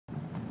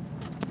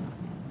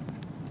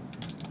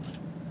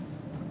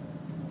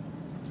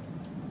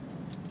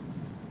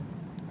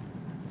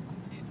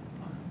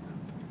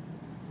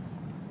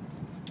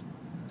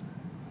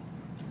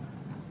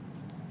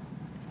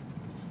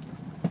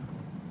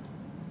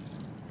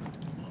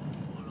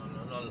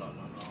la la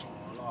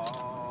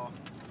la.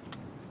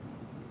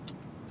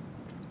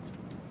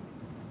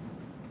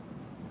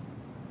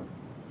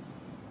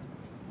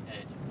 Yeah,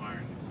 it's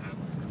acquiring this time.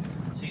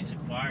 See, it's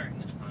acquiring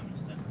this time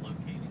instead of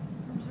locating.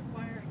 It was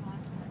acquiring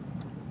last time.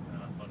 I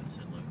thought it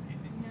said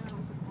locating. No, it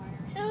was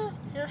acquiring. Yeah,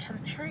 there's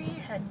some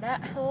trees and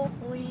natural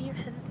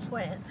leaves and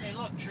plants. Hey,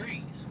 look,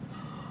 trees.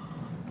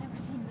 Never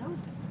seen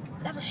those before.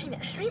 Never seen a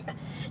tree.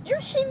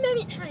 You've seen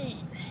many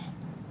trees.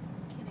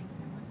 I'm kidding.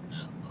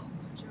 It's a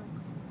joke.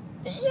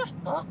 Did you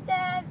just bump,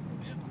 Dad?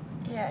 Yep.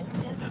 Yeah, you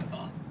did.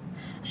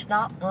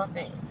 Stop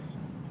bumping.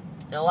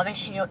 Now let me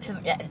see you two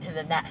get into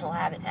the natural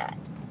habitat.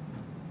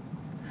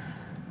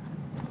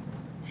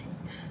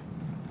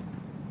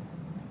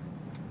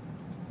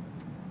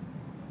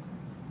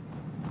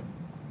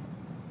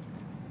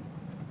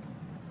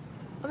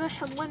 There's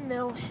some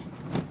windmills.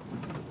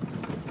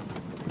 It's in the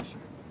picture.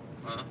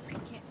 Huh? You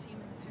can't see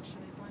them in the picture.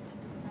 They blend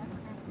into the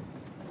background.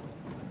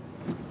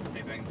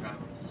 Maybe I can drive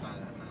up the side of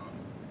that mountain.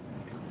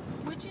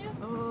 Would you?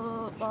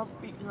 Oh,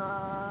 bumpy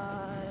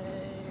ride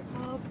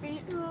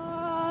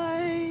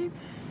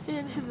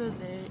into the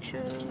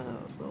nature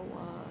for a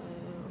while.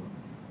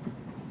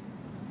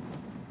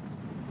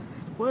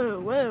 Whoa,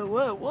 whoa,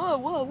 whoa, whoa,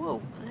 whoa,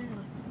 whoa. Hang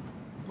on.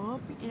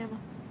 Bumpy, Emma.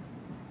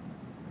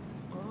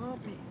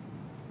 Bumpy.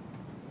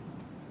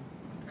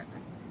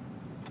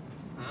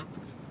 Huh?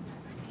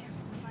 That's idea.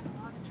 We'll find a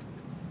log truck.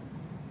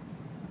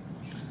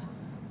 Sure.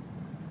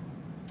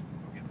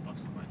 We'll get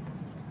busted by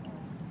Northwest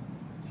Wall.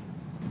 Yes.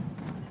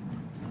 That's what I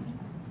want to be.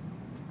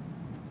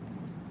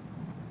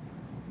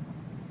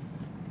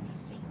 Be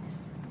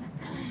famous.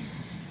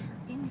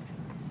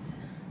 Infamous.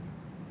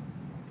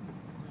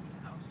 There's a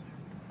house there.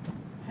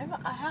 I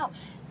got a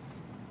house.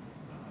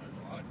 There's a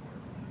lot of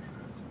cars.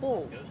 Oh.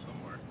 Let's go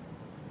somewhere.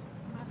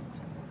 Must.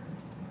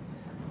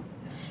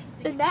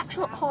 The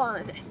natural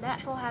pond,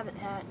 natural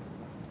habitat.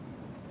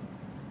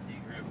 Do you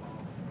grab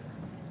all?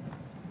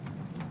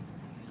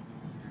 You don't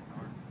want your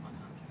garden. What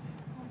time do you need?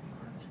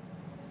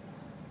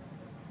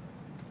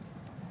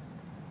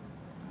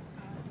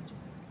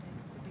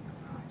 It's a big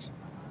garage.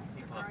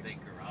 People have big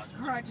garages.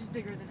 Garage is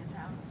bigger than his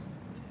house.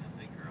 Yeah,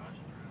 big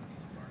garages around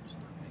these parks,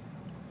 not big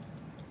houses.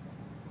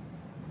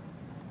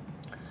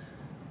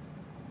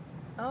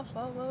 I'll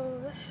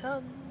follow the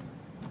sun.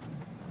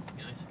 It'd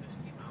be nice if this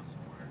came out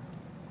somewhere.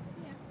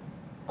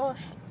 Oh.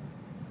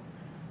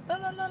 La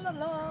la la la la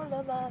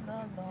la la la la.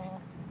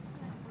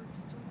 That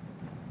works too.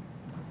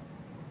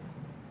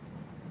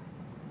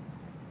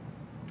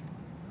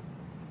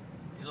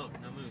 Hey, look,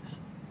 no moose.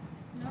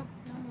 Nope,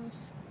 no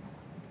moose.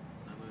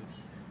 No moose.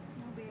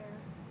 No bear.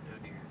 No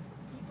deer.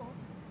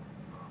 Peoples.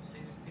 Oh, see,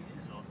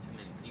 there's all too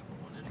many people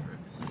on this road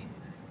to see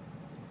anything.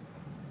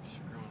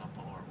 Screwing up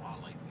all our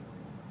wildlife.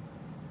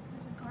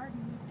 There's a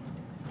garden. You think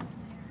there was something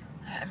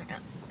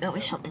there. There'll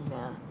be something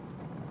there.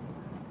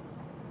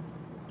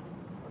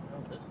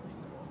 How's this thing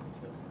walking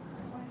to?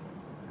 Why?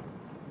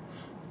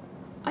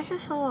 I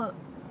just saw.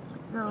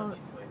 No.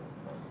 She's waiting for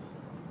bugs.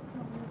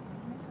 Half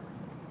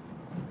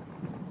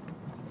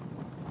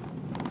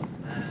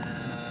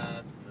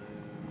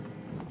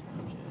Moon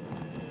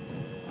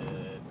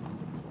Township.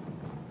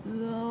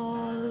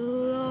 La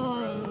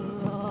la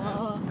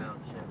la.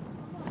 Township.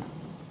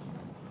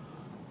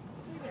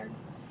 Hey there.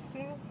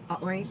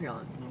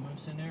 Graveyard. No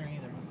moose in there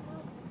either.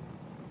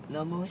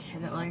 No moose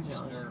in the Just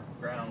graveyard. near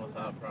ground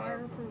without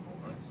prior approval.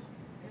 That's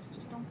Guess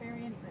just don't bury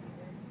anybody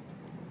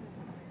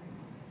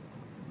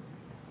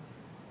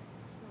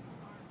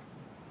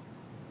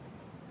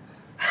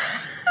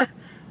there.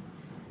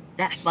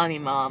 That's funny,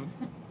 Mom.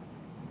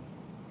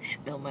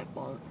 Spill my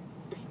blood.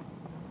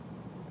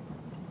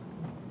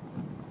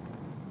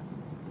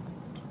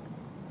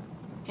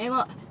 Hey,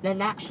 look, the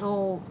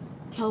natural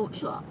tow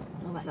truck.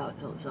 No, that's not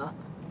a tow truck.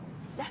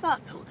 That's not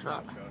a tow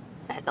truck. truck.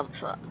 That's a dump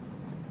truck.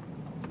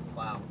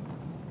 Plow.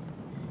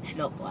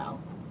 No plow.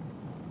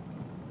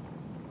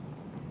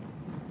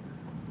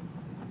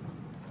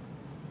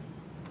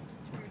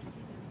 It's rare to see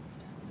those this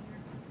time of year.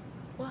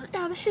 Well,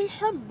 gotta see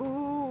some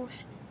moose.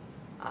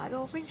 I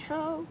don't think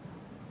so.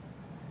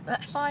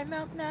 Let's find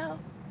out now.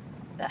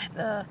 That's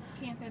the It's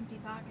Camp Empty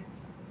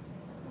Pockets.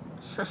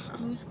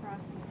 Moose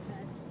crossing, it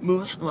said.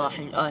 moose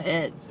crossing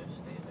ahead. Just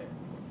stay there.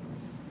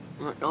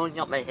 We're going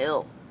up a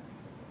hill.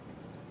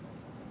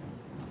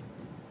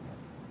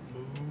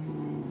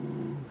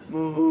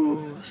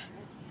 Moose.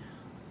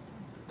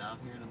 Just out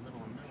here in the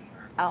middle of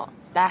nowhere. Out.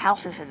 That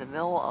house is in the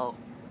middle of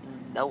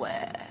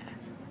nowhere.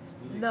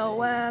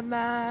 Nowhere,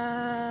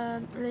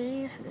 man.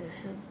 Please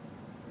listen.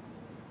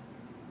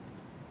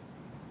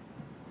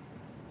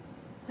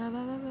 Ba,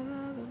 ba, ba, ba,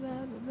 ba,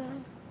 ba, ba,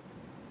 ba.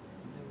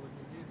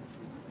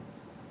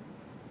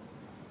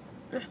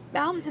 There's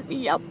bound to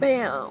be a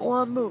bear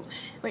or a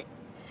moose. Wait,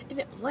 if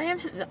it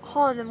lands in the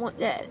pond, then we're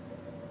dead.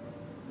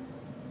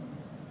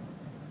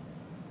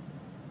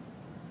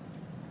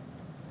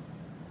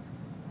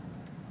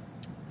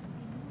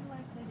 Be more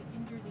likely to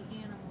injure the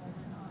animal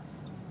than us.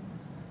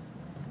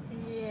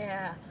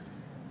 Yeah.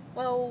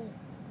 Well,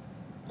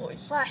 we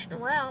flashed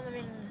around, I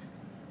mean,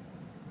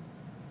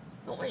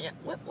 don't we get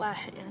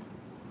whiplash again?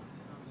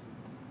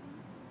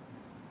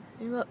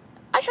 Look,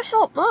 I just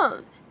helped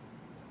Mom.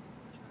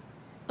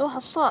 It was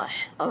a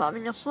flush. Oh, I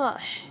mean a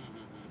flush.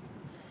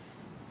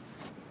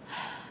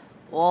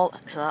 Well,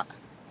 Which way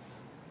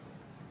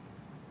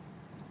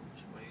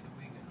do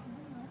we go?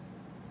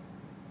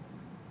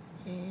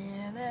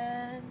 here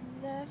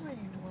and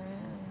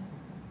everywhere.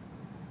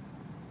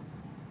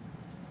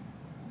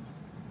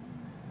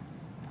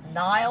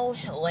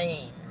 Niles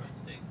Lane. Road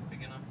stays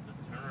big enough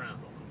to turn around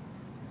on.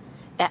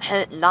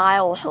 That's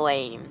Niles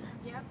Lane.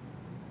 Yep.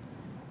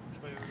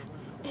 Which way are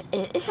we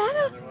going? Is that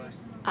Other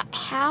way?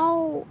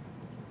 how?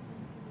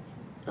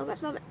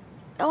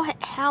 Oh,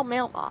 how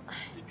mailbox?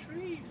 The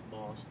trees,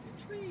 boss.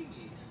 The trees.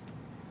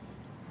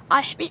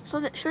 I speak for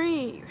the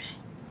trees.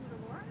 The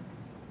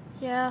Lawrence?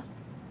 Yeah.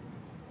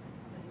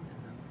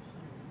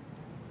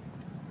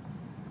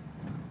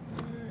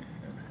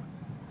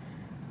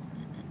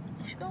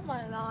 Spill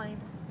my lime.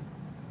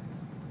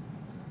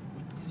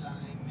 With the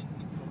lime and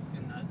the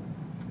coconut.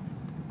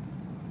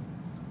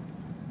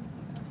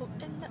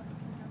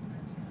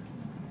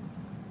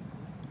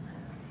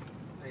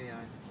 Hey,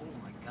 oh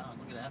my God!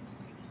 Look at that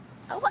place.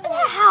 Oh, look at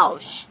that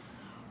house.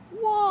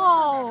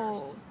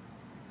 Whoa.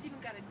 It's even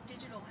got a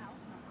digital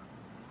house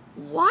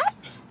number. What?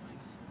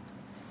 Nice.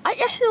 I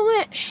guess the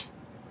witch.